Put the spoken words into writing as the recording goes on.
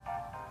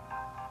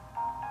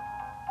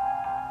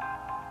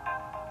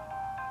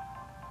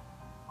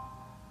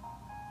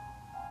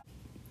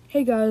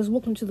Hey guys,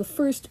 welcome to the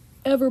first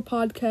ever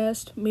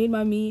podcast made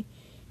by me,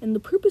 and the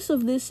purpose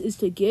of this is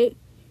to get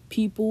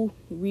people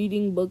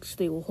reading books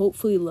they will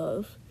hopefully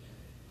love.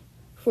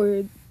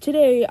 For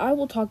today, I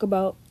will talk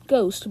about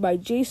Ghost by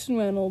Jason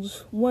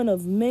Reynolds, one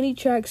of many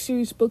track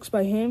series books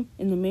by him,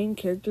 and the main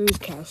character is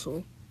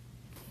Castle.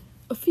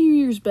 A few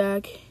years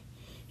back,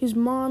 his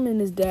mom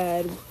and his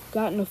dad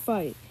got in a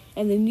fight,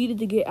 and they needed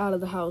to get out of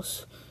the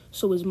house,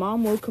 so his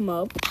mom woke him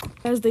up.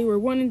 As they were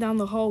running down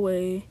the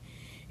hallway,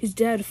 his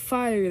dad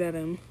fired at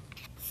him.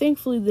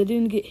 Thankfully, they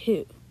didn't get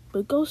hit,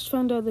 but Ghost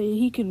found out that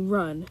he could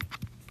run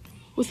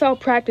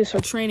without practice or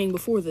training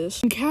before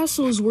this. And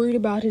Castle is worried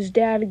about his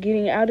dad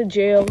getting out of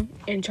jail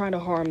and trying to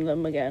harm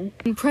them again.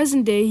 In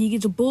present day, he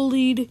gets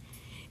bullied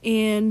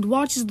and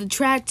watches the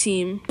track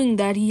team, knowing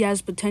that he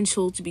has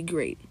potential to be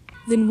great.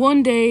 Then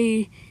one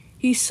day,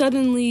 he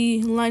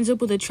suddenly lines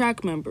up with a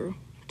track member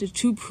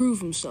to prove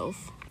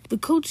himself. The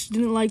coach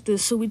didn't like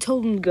this, so he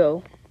told him to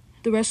go.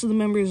 The rest of the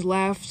members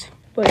laughed,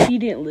 but he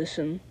didn't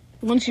listen.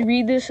 Once you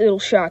read this, it'll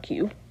shock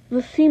you.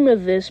 The theme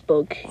of this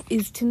book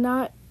is to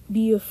not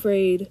be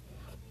afraid.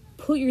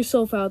 Put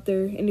yourself out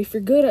there, and if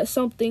you're good at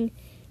something,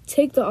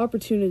 take the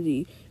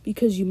opportunity,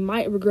 because you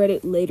might regret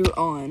it later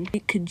on.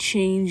 It could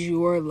change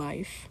your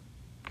life.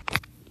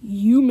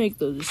 You make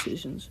those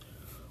decisions.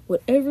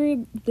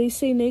 Whatever they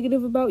say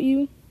negative about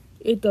you,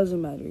 it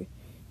doesn't matter.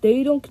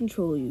 They don't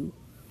control you,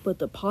 but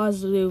the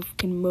positive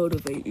can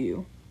motivate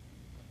you.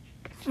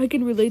 I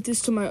can relate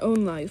this to my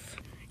own life.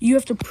 You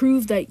have to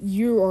prove that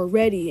you are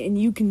ready and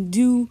you can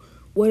do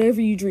whatever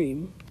you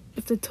dream.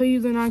 If they tell you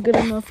they're not good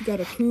enough, you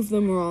gotta prove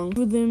them wrong.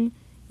 For them,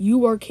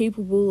 you are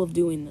capable of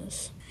doing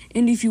this.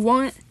 And if you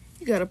want,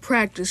 you gotta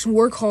practice and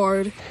work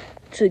hard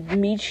to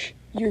meet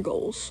your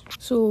goals.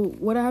 So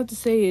what I have to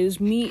say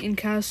is, me and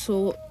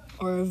Castle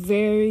are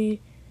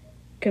very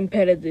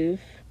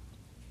competitive.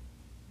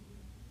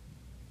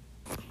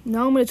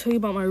 Now I'm gonna tell you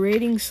about my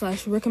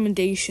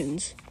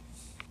ratings/recommendations.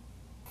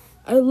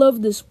 I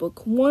love this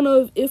book, one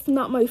of, if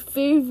not my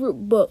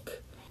favorite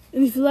book.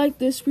 And if you like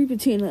this, read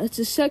Bettina. It's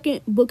the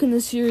second book in the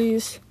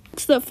series.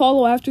 Books that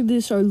follow after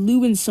this are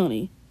Lou and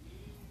Sunny.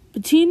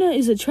 Bettina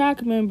is a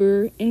track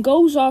member and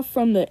goes off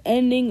from the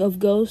ending of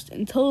Ghost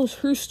and tells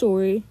her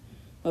story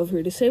of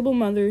her disabled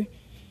mother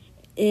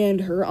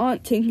and her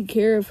aunt taking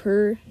care of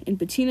her, and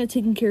Bettina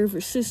taking care of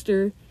her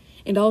sister,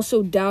 and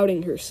also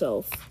doubting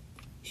herself.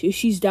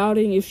 She's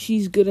doubting if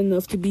she's good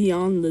enough to be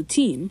on the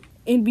team.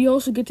 And we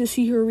also get to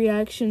see her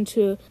reaction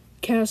to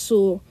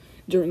Castle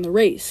during the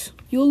race.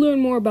 You'll learn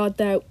more about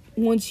that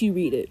once you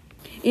read it.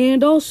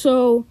 And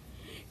also,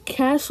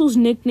 Castle's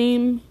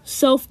nickname,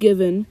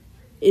 self-given,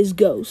 is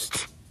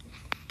Ghost.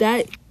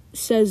 That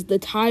says the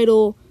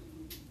title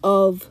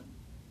of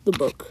the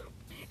book.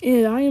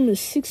 And I am a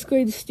 6th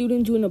grade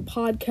student doing a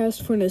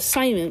podcast for an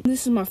assignment.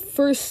 This is my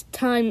first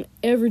time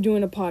ever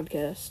doing a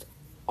podcast.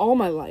 All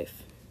my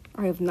life,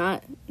 I have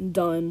not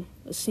done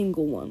a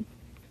single one.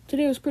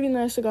 Today was pretty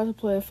nice. I got to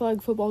play a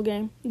flag football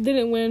game.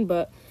 Didn't win,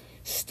 but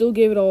still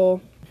gave it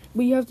all.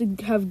 But you have to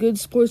have good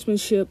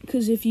sportsmanship,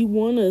 because if you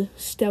want to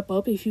step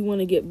up, if you want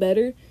to get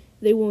better,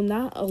 they will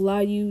not allow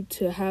you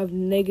to have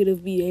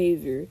negative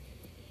behavior.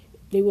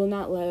 They will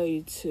not allow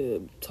you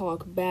to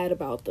talk bad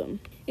about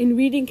them. And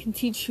reading can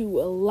teach you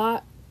a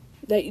lot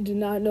that you did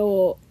not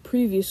know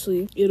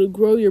previously. It'll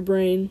grow your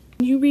brain.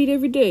 You read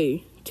every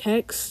day.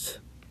 Text,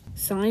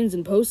 signs,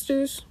 and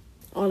posters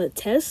on a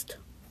test.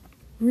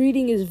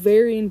 Reading is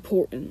very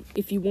important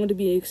if you want to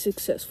be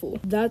successful.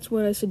 That's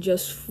what I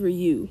suggest for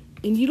you.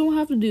 And you don't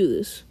have to do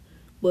this,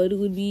 but it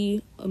would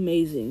be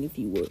amazing if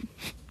you would.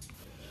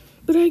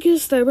 But I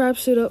guess that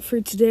wraps it up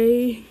for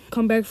today.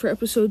 Come back for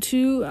episode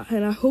 2,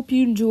 and I hope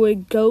you enjoy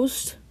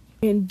Ghost,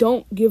 and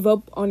don't give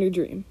up on your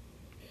dream.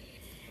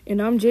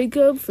 And I'm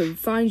Jacob from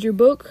Find Your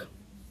Book.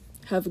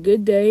 Have a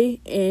good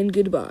day, and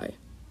goodbye.